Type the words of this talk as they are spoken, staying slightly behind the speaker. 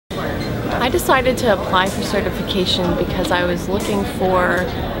I decided to apply for certification because I was looking for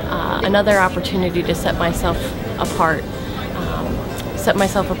another opportunity to set myself apart. Set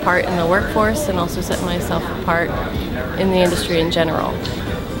myself apart in the workforce and also set myself apart in the industry in general.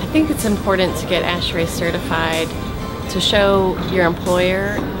 I think it's important to get ASHRAE certified to show your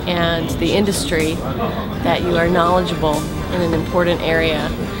employer and the industry that you are knowledgeable in an important area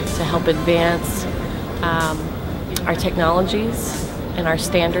to help advance our technologies and our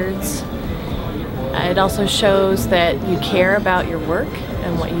standards. It also shows that you care about your work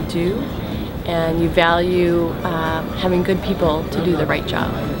and what you do, and you value having good people to do the right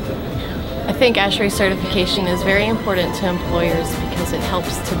job. I think ASHRAE certification is very important to employers because it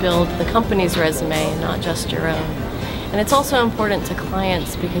helps to build the company's resume and not just your own. And it's also important to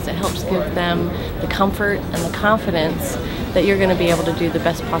clients because it helps give them the comfort and the confidence that you're going to be able to do the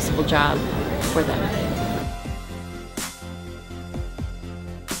best possible job for them.